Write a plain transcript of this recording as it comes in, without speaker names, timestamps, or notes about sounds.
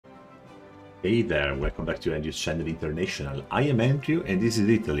Hey there, welcome back to Andrew's Channel International. I am Andrew and this is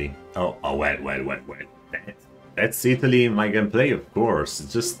Italy. Oh, well. That's Italy in my gameplay, of course.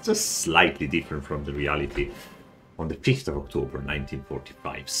 Just slightly different from the reality on the 5th of October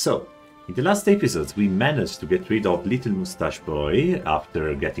 1945. So, in the last episodes we managed to get rid of Little Moustache Boy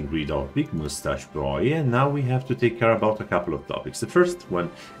after getting rid of Big Moustache Boy, and now we have to take care about a couple of topics. The first one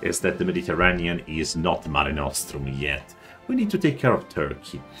is that the Mediterranean is not Mare Nostrum yet. We need to take care of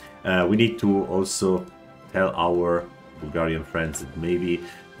Turkey. We need to also tell our Bulgarian friends that maybe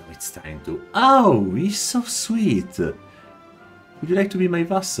it's time to... Oh, he's so sweet! Would you like to be my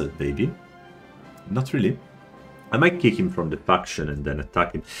vassal, baby? Not really. I might kick him from the faction and then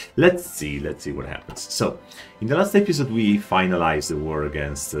attack him. Let's see what happens. So, in the last episode we finalized the war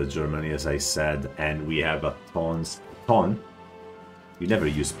against Germany, as I said, and we have a ton? We never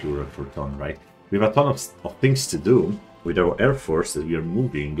use plural for ton, right? We have a ton of things to do with our air force that we are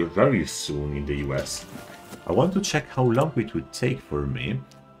moving very soon in the US. I want to check how long it would take for me.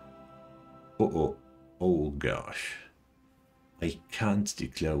 Oh gosh. I can't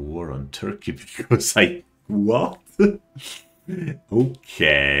declare war on Turkey because I... What?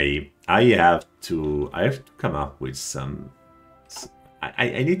 Okay. I have to come up with some...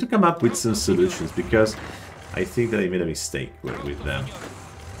 I need to come up with some solutions because I think that I made a mistake with them.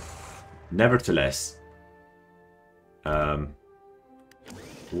 Nevertheless...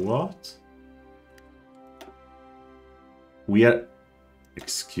 What? We are...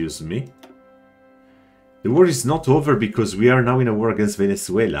 Excuse me? The war is not over because we are now in a war against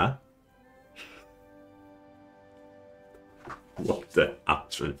Venezuela? What the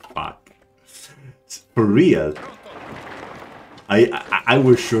actual fuck? For real? I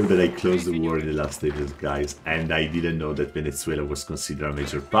was sure that I closed the war in the last stages, guys, and I didn't know that Venezuela was considered a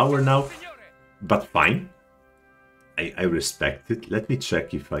major power now. But fine. I respect it. Let me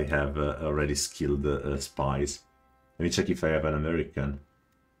check if I have already skilled spies. Let me check if I have an American.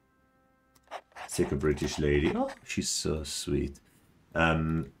 Let's take a British lady. Oh, she's so sweet.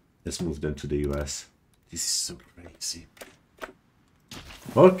 Let's move them to the US. This is so crazy.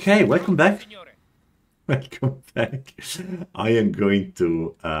 Okay, welcome back. Welcome back. I am going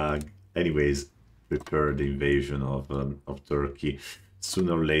to, anyways, prepare the invasion of Turkey.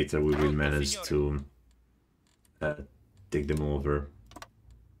 Sooner or later we will manage to take them over.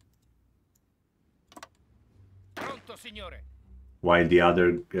 While the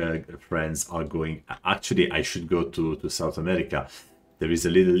other friends are going... Actually, I should go to South America. There is a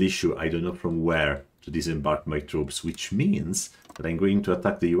little issue. I don't know from where to disembark my troops, which means that I'm going to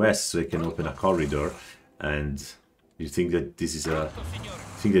attack the US so I can open a corridor. And you think that this is a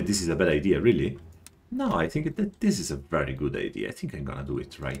bad idea, really? No, I think that this is a very good idea. I think I'm gonna do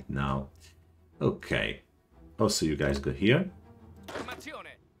it right now. Okay. Also, you guys go here.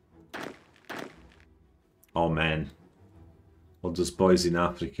 Oh man, all those boys in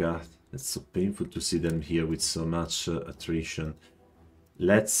Africa. It's so painful to see them here with so much attrition.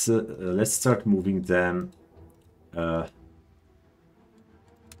 Let's start moving them.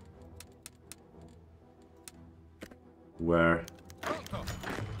 Where?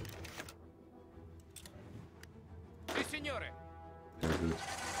 Very good.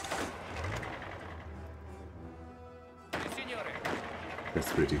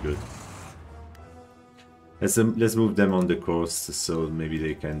 That's pretty good. Let's move them on the coast so maybe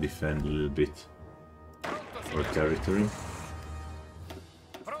they can defend a little bit our territory.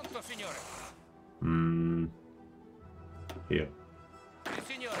 Here.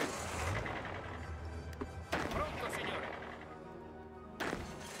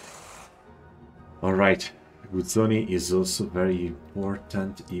 Alright, Guzzoni is also very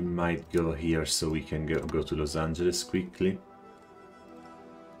important. He might go here so we can go to Los Angeles quickly.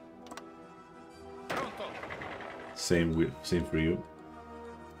 Same for you.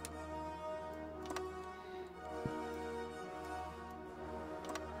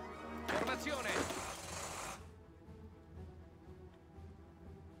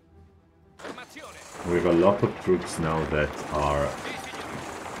 We have a lot of troops now that are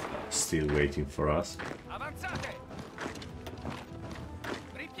still waiting for us.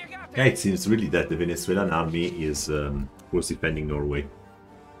 Yeah, it seems really that the Venezuelan army was defending Norway.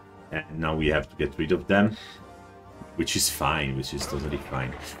 And now we have to get rid of them. Which is fine, which is totally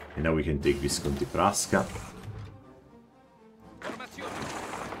fine. And now we can take Visconti Prasca.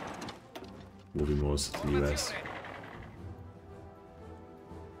 Moving also to the US.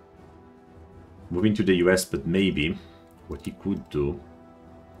 Moving to the US, but maybe what he could do...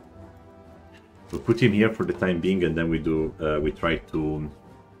 We'll put him here for the time being and then we try to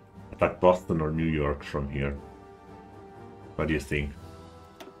attack Boston or New York from here. What do you think?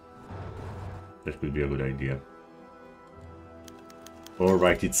 That could be a good idea.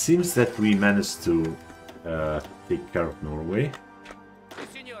 Alright, it seems that we managed to take care of Norway.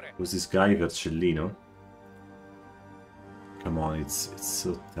 Who's this guy, Vercellino? Come on, it's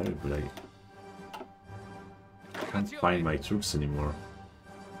so terrible. I can't find my troops anymore.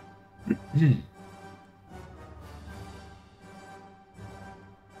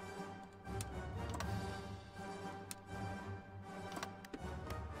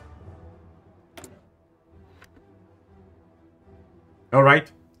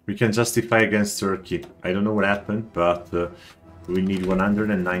 Alright, we can justify against Turkey. I don't know what happened, but we need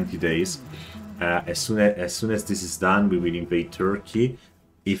 190 days. As soon as this is done, we will invade Turkey.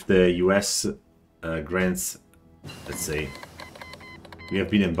 If the US grants, let's say, we have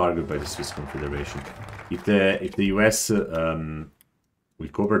been embargoed by the Swiss Confederation. If the US will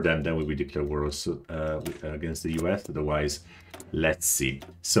cover them, then we will declare war also against the US. Otherwise, let's see.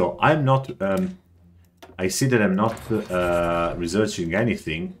 So I'm not. I see that I'm not researching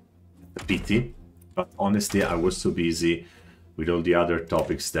anything. A pity, but honestly, I was so busy with all the other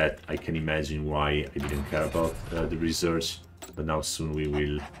topics that I can imagine why I didn't care about the research. But now soon we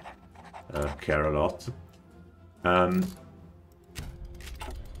will care a lot. I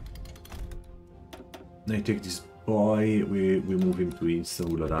take this boy. We move him to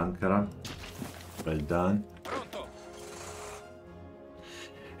Istanbul or Ankara. Well done.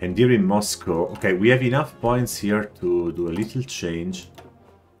 And here in Moscow, okay, we have enough points here to do a little change.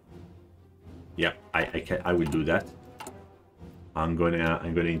 Yeah, I will do that. I'm gonna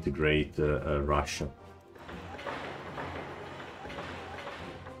integrate Russia.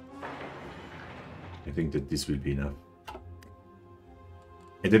 I think that this will be enough.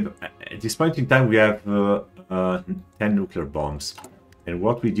 At this point in time, we have 10 nuclear bombs, and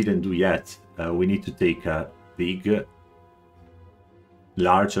what we didn't do yet, we need to take a big.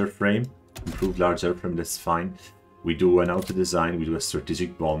 Large airframe, improved large airframe, that's fine. We do an auto design, we do a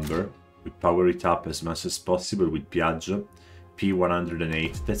strategic bomber, we power it up as much as possible with Piaggio,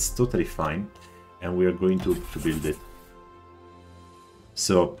 P108, that's totally fine, and we are going to build it.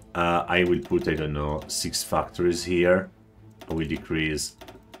 So I will put, I don't know, 6 factories here. I will decrease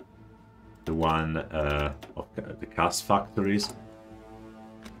the one of the cast factories.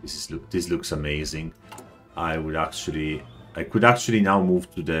 This looks amazing. I could actually now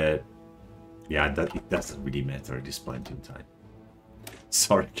move to the... Yeah, it doesn't really matter at this point in time.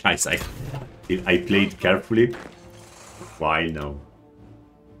 Sorry, guys, I played carefully. Why now?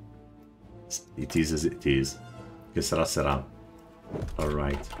 It is as it is. Que sarà sarà.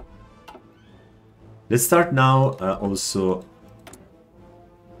 Alright. Let's start now also...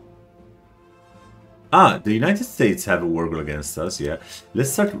 the United States have a war goal against us, yeah.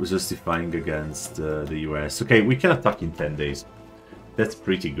 Let's start justifying against the US. Okay, we can attack in 10 days. That's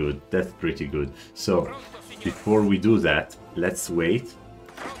pretty good, that's pretty good. So, before we do that, let's wait.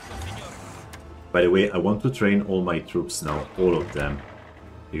 By the way, I want to train all my troops now, all of them.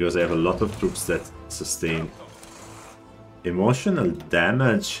 Because I have a lot of troops that sustain emotional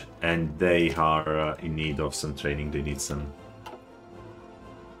damage, and they are in need of some training, they need some...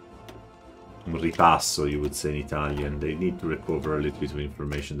 ripasso, you would say in Italian. They need to recover a little bit of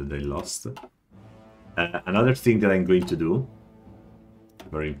information that they lost. Another thing that I'm going to do,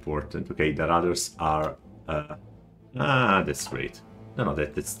 very important. Okay, the others are... that's great. No,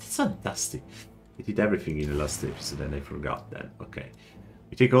 that's fantastic. I did everything in the last episode and I forgot that. Okay.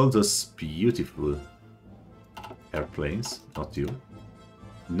 We take all those beautiful airplanes, not you.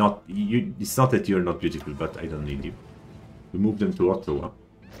 Not you. It's not that you're not beautiful, but I don't need you. We move them to Ottawa.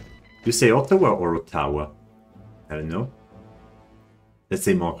 You say Ottawa or Ottawa? I don't know. Let's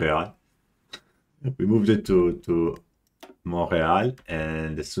say Montreal. We moved it to Montreal,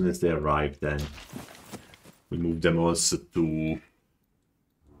 and as soon as they arrive, then we move them also to...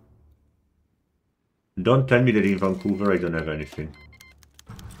 Don't tell me that in Vancouver I don't have anything.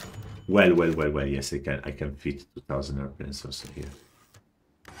 Well, yes, I can fit 2,000 airplanes also here.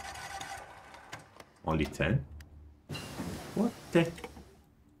 Only 10? What the...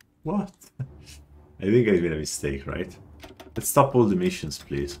 What? I think I made a mistake, right? Let's stop all the missions,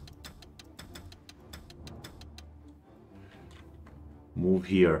 please. Move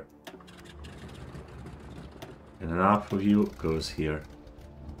here. And enough of you goes here.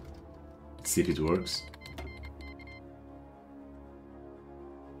 Let's see if it works.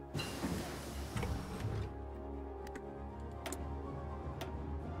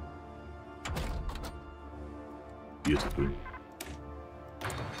 Beautiful.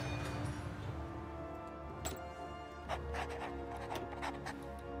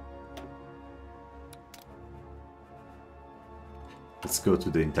 let's go to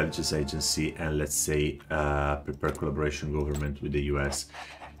the intelligence agency and let's say prepare collaboration government with the US.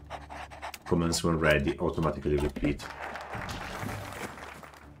 Commands when ready, automatically repeat.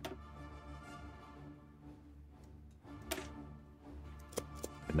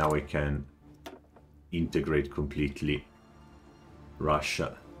 And now we can integrate completely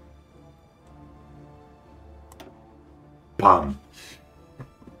Russia. Bam!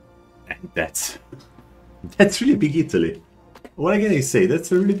 And that's really big Italy. What can I say?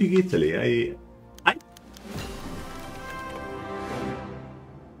 That's a really big Italy.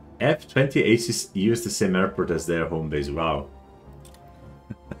 F-28 use the same airport as their home base. Wow.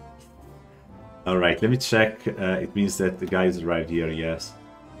 Alright, let me check. It means that the guys arrived here, yes.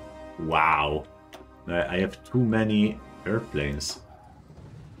 Wow. I have too many airplanes.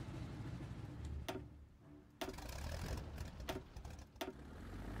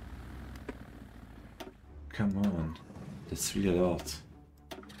 Come on. That's really a lot.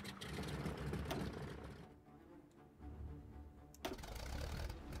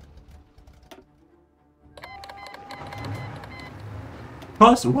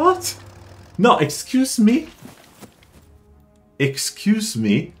 Pause, what? No, excuse me? Excuse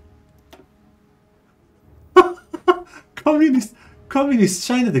me? Communist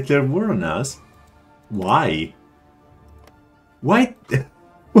China declared war on us? Why? Why?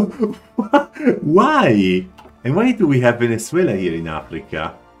 Why? And why do we have Venezuela here in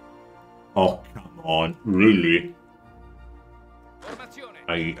Africa? Oh, come on, really?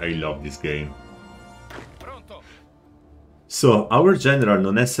 I love this game. So, our general,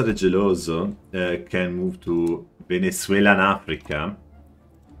 non essere geloso, can move to Venezuela and Africa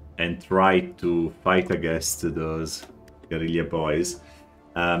and try to fight against those guerrilla boys.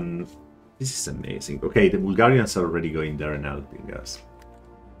 This is amazing. Okay, the Bulgarians are already going there and helping us.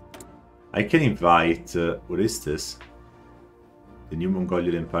 I can invite... what is this? The new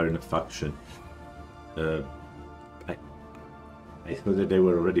Mongolian Empire in a faction. I thought that they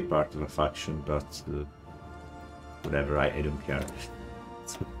were already part of a faction, but... whatever, I don't care.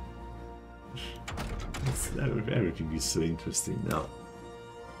 Everything is so interesting now.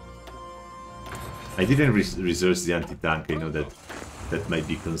 I didn't research the anti-tank. I know that that might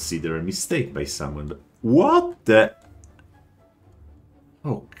be considered a mistake by someone, but... What the...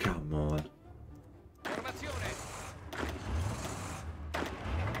 Oh, come on.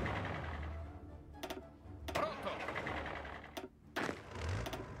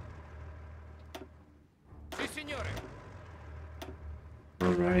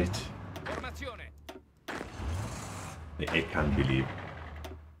 Alright. I can't believe.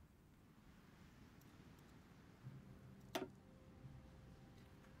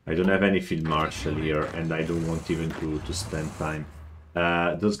 I don't have any field marshal here, and I don't want even to spend time.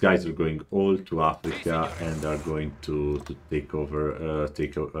 Those guys are going all to Africa and are going to take over,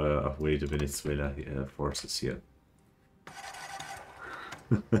 take away the Venezuela forces here.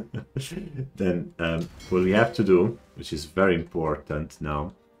 Then what we have to do, which is very important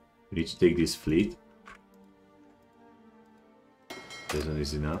now, we need to take this fleet. This one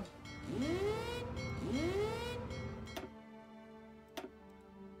is enough.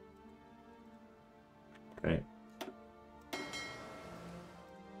 Okay.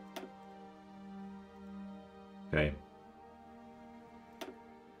 Okay.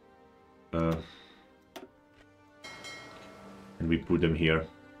 And we put them here.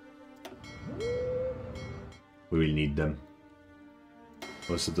 We will need them.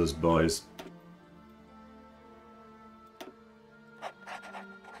 Also those boys.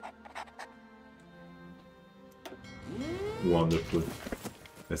 Wonderful.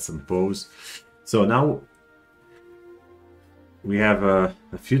 Let's impose. So now we have a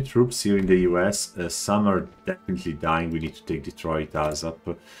few troops here in the US. Some are definitely dying. We need to take Detroit as up.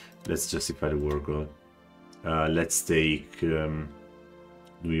 Let's justify the war goal. Let's take New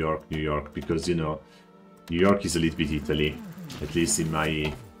York, because you know New York is a little bit Italy, at least in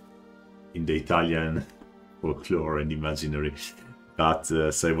the Italian folklore and imaginary. But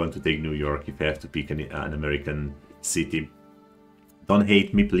so I want to take New York if I have to pick an American city. Don't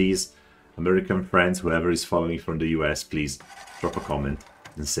hate me, please. American friends, whoever is following from the US, please drop a comment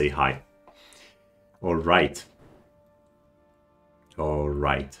and say hi. Alright.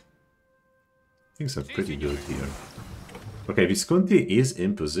 Alright. Things are pretty good here. Okay, Visconti is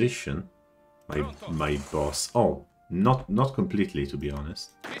in position. My boss. Oh, not completely, to be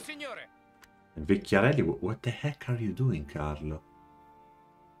honest. And Vecchiarelli, what the heck are you doing, Carlo?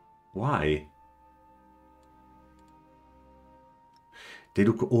 Why? They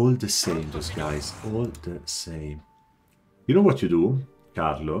look all the same, those guys. All the same. You know what you do,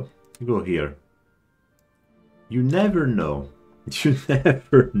 Carlo? You go here. You never know. You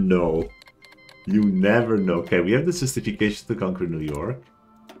never know. You never know. Okay, we have the justification to conquer New York.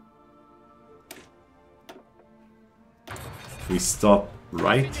 We stop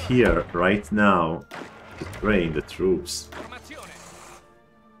right here, right now, to train the troops.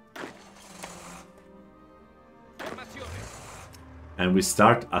 And we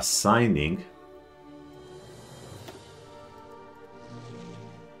start assigning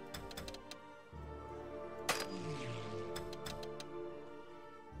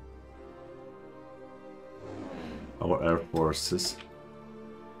our air forces.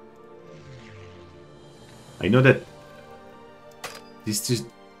 I know that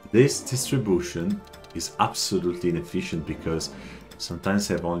this distribution is absolutely inefficient because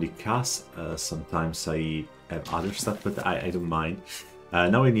sometimes I have only CAS, sometimes I have other stuff, but I don't mind.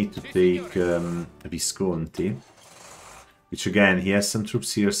 Now I need to take Visconti, which again, he has some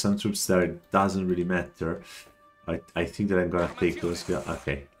troops here, some troops there, it doesn't really matter. I think that I'm gonna take those guys.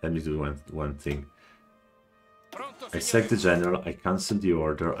 Okay, let me do one thing. I select the general, I cancel the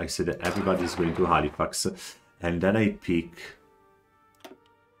order, I say that everybody is going to Halifax, and then I pick...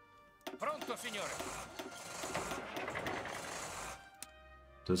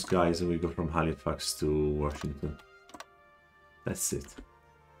 those guys, and we go from Halifax to Washington. That's it.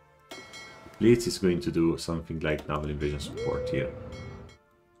 Blitz is going to do something like naval invasion support here.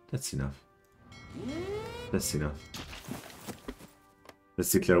 That's enough. That's enough.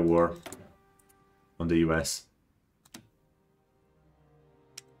 Let's declare war on the US.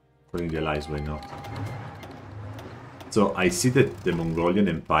 Putting the allies, why not? So I see that the Mongolian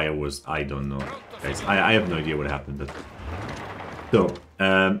Empire was... I don't know, guys. I have no idea what happened. But... so,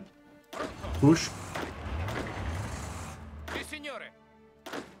 push.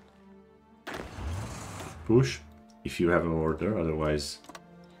 Push, if you have an order, otherwise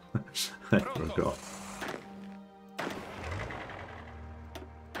I forgot.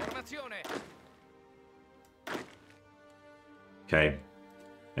 Okay,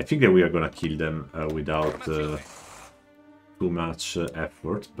 I think that we are gonna kill them without too much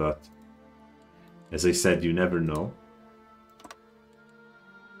effort, but as I said, you never know.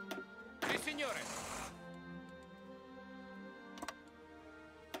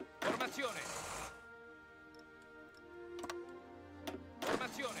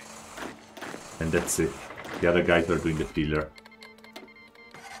 And that's it. The other guys are doing the filler.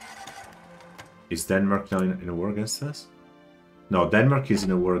 Is Denmark now in a war against us? No, Denmark is in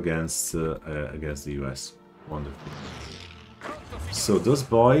a war against the US. Wonderful. So those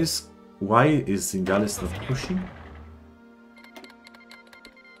boys, why is Ingales not pushing?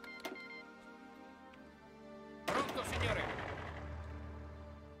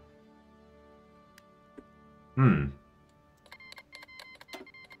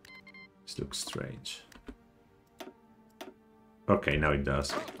 This looks strange. Okay, now it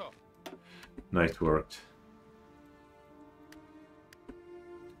does. Now it worked.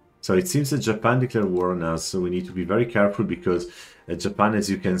 So it seems that Japan declared war on us, so we need to be very careful because Japan, as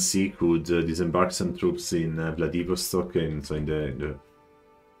you can see, could disembark some troops in Vladivostok, and so in the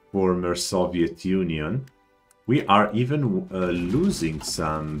former Soviet Union. We are even losing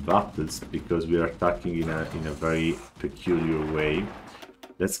some battles because we are attacking in a very peculiar way.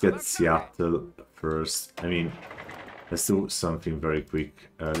 Let's get Seattle first. I mean, let's do something very quick.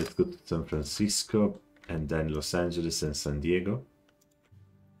 Let's go to San Francisco and then Los Angeles and San Diego.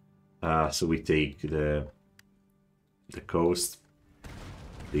 So we take the coast,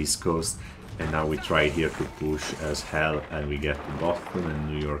 the East Coast, and now we try here to push as hell, and we get to Boston and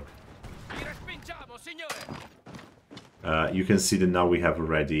New York. You can see that now we have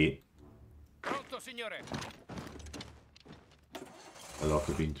already a lot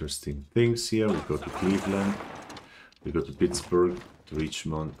of interesting things here. We go to Cleveland, we go to Pittsburgh, to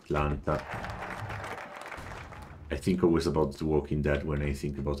Richmond, Atlanta. I think always about The Walking Dead when I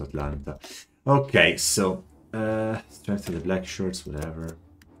think about Atlanta. Okay, so strengthen the black shirts, whatever.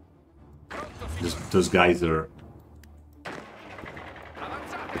 Those guys are...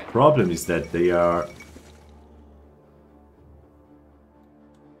 The problem is that they are...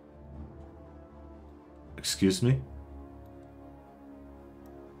 Excuse me?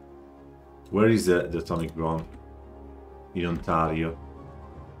 Where is the atomic bomb? In Ontario.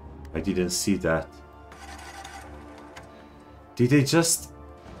 I didn't see that. Did they just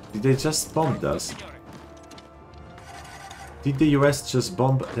bomb us? Did the US just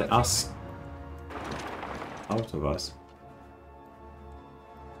bomb us out of us?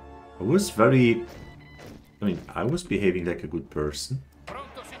 I was very... I mean, I was behaving like a good person.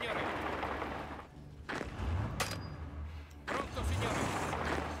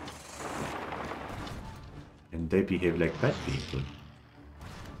 And they behave like bad people.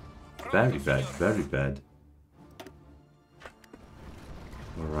 Very bad, very bad.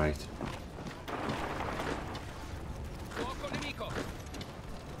 Alright.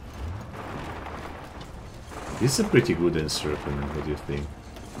 This is a pretty good encirclement, what do you think?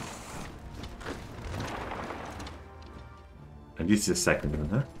 And this is the second one,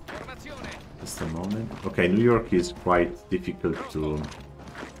 huh? Just a moment. Okay, New York is quite difficult to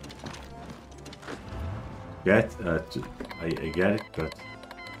get. I get it, but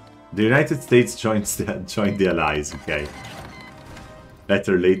the United States joined the Allies. Okay,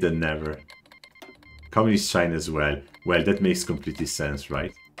 better late than never. Communist China as well. Well, that makes completely sense,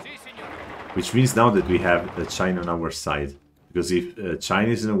 right? Which means now that we have China on our side. Because if China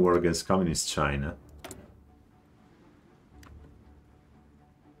is in a war against Communist China,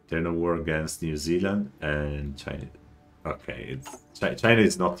 they're in a war against New Zealand and China. Okay, China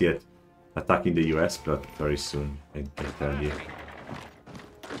is not yet attacking the US, but very soon, I can tell you.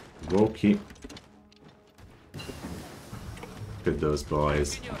 Woki. Look at those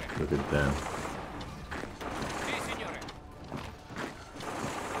boys. Look at them.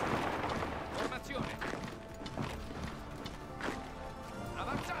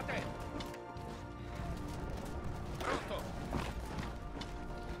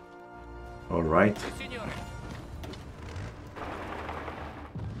 All right.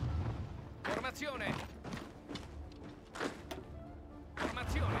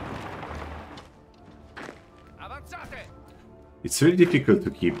 It's really difficult to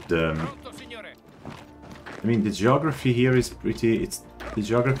keep the... I mean, the geography here is pretty... The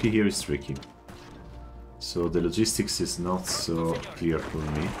geography here is tricky. So the logistics is not so clear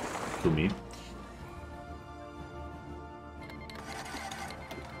to me.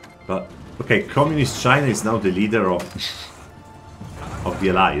 But, okay, Communist China is now the leader of the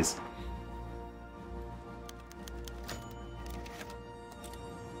Allies.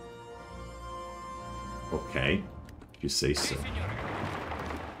 Okay, if you say so.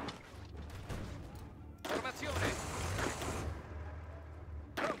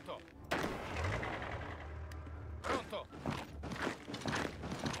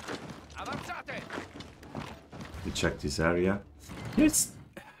 We check this area. This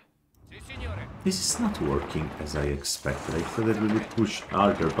is not working as I expected. I thought that we would push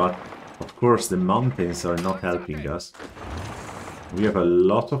harder, but of course the mountains are not helping us. We have a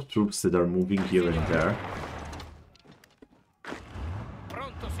lot of troops that are moving here and there.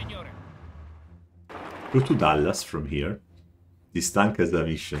 Go to Dallas from here. This tank has a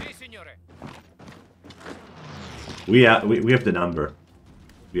mission. We have the number.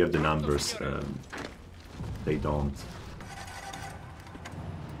 We have the numbers. They don't.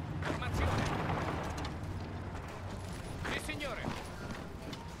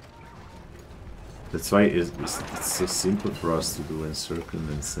 That's why it's so simple for us to do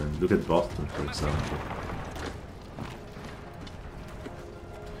encirclements. And look at Boston, for example.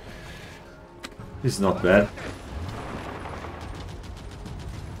 It's not bad.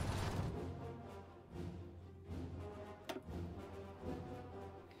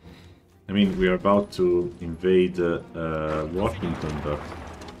 I mean, we are about to invade Washington, but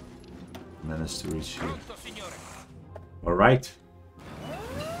managed to reach here. All right.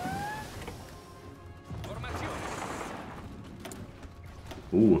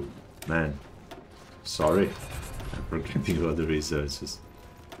 Ooh, man. Sorry. I'm forgetting about the researches.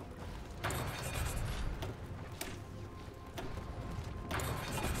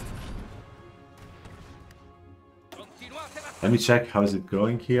 Let me check how is it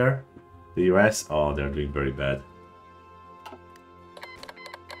going here. The US, oh, they're doing very bad.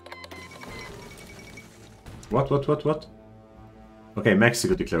 What? Okay,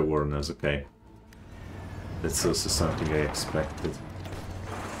 Mexico declared war on us, okay. That's also something I expected.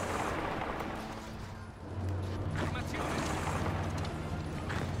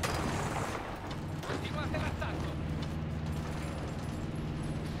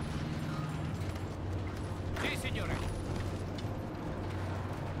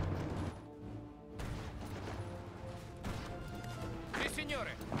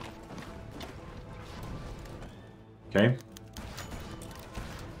 Okay.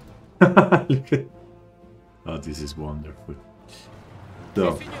 Look at... Oh, this is wonderful.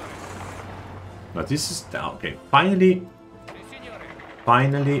 So, but this is... Okay, finally,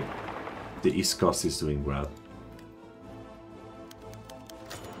 the East Coast is doing well.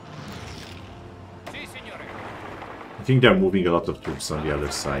 I think they're moving a lot of troops on the other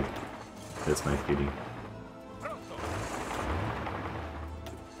side. That's my feeling.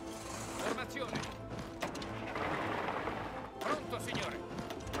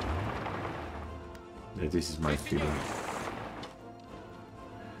 this is my feeling.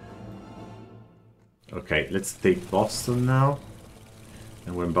 Okay, let's take Boston now.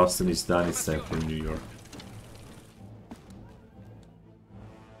 And when Boston is done, it's time for New York.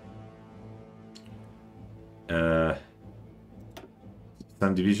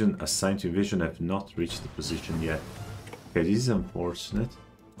 Some division assigned to invasion have not reached the position yet. Okay, this is unfortunate.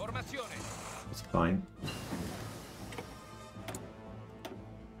 It's fine.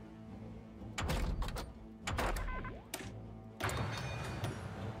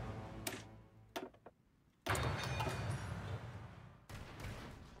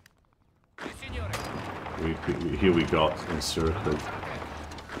 Here we got encircled.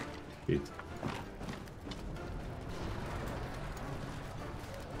 It.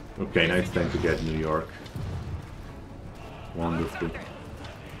 Okay, now it's time to get New York. Wonderful.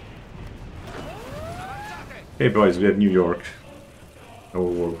 Hey boys, we have New York. Our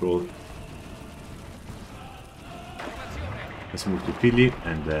war goal. Let's move to Philly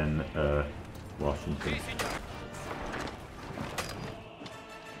and then Washington.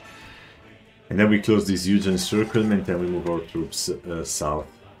 And then we close this huge encirclement and we move our troops south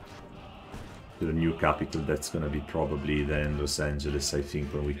to the new capital. That's gonna be probably then Los Angeles, I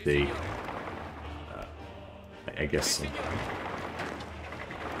think, when we take... I guess so.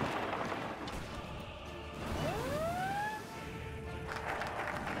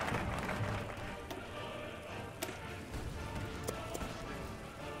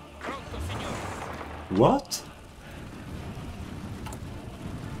 What?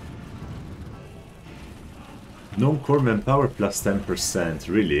 Non-core manpower plus 10%,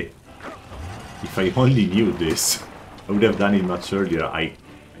 really? If I only knew this, I would have done it much earlier. I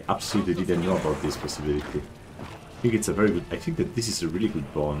absolutely didn't know about this possibility. I think it's a very good... I think that this is a really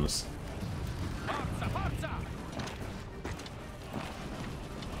good bonus.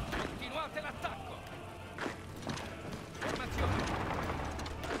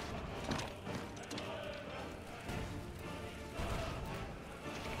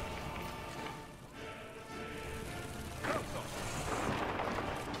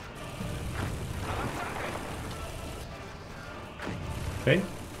 Okay.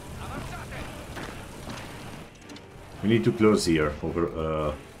 We need to close here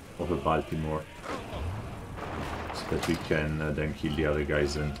over Baltimore, so that we can then kill the other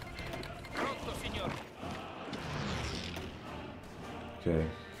guys. And okay,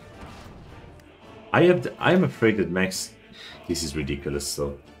 I am afraid that this is ridiculous.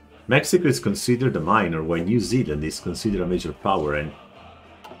 So Mexico is considered a minor, while New Zealand is considered a major power, and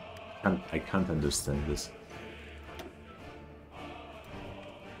I can't understand this.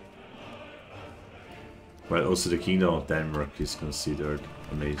 Well, also the Kingdom of Denmark is considered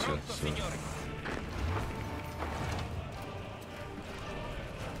a major, so...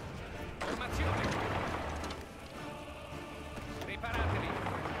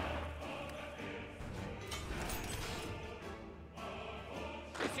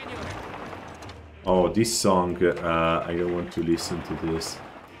 Oh, this song, I don't want to listen to this.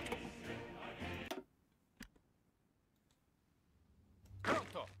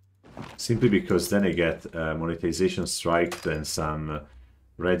 Simply because then I get monetization strike, then some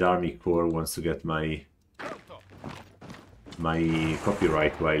Red Army Corps wants to get my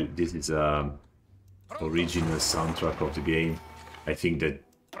copyright, while this is original soundtrack of the game. I think that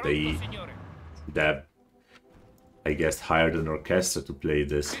they have, I guess, hired an orchestra to play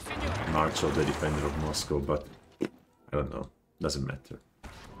this March of the Defender of Moscow, but I don't know, doesn't matter.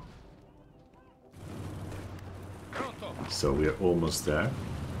 So we are almost there.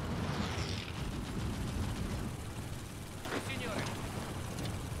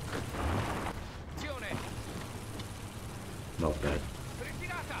 Not bad.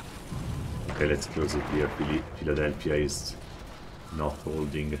 Okay, let's close it here. Philadelphia is not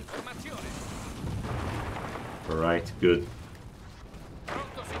holding. Alright, good.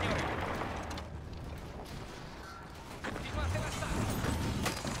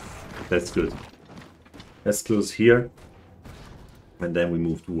 That's good. Let's close here. And then we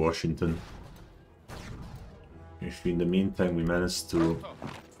move to Washington. If in the meantime we manage to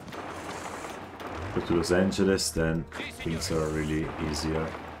go to Los Angeles, then things are really easier.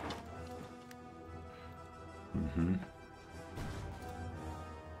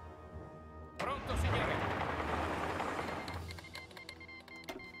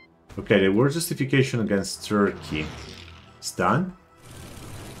 Okay, the war justification against Turkey is done.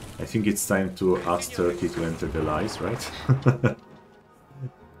 I think it's time to ask Turkey to enter the allies, right?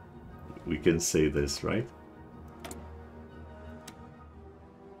 We can say this, right?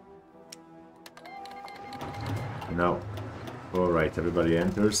 No. Alright. Alright, everybody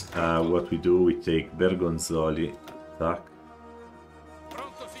enters. What we do, we take Bergonzoli attack.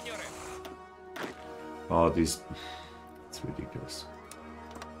 Oh, this... it's ridiculous.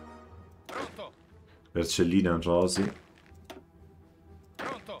 Vercellina and Rossi.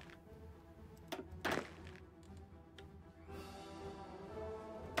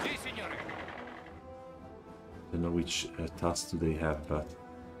 Don't know which task do they have, but...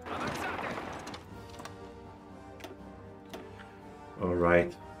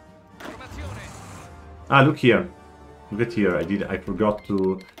 Alright. Ah, look here. Look at here. I forgot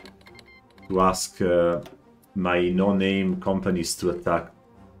to ask my no-name companies to attack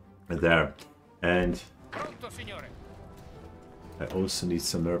there. And I also need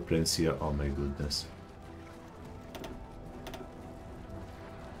some airplanes here. Oh my goodness.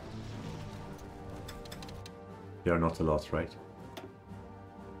 There are not a lot, right?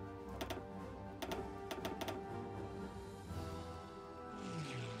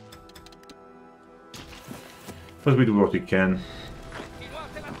 But we do what we can.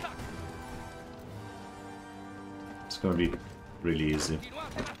 It's gonna be really easy.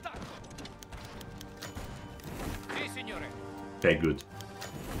 Okay, good.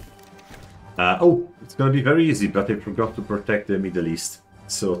 Oh, it's gonna be very easy, but I forgot to protect the Middle East.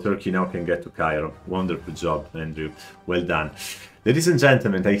 So Turkey now can get to Cairo. Wonderful job, Andrew. Well done. Ladies and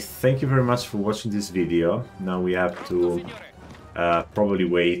gentlemen, I thank you very much for watching this video. Now we have to probably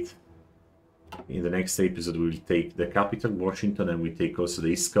wait. In the next episode we will take the capital, Washington, and we take also the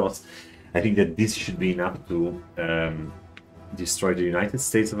East Coast. I think that this should be enough to destroy the United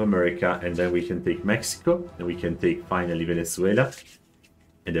States of America, and then we can take Mexico, and we can take finally Venezuela,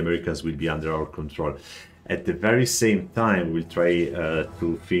 and the Americans will be under our control. At the very same time, we'll try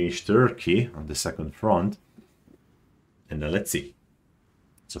to finish Turkey on the second front, and then let's see.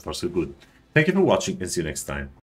 So far so good. Thank you for watching, and see you next time.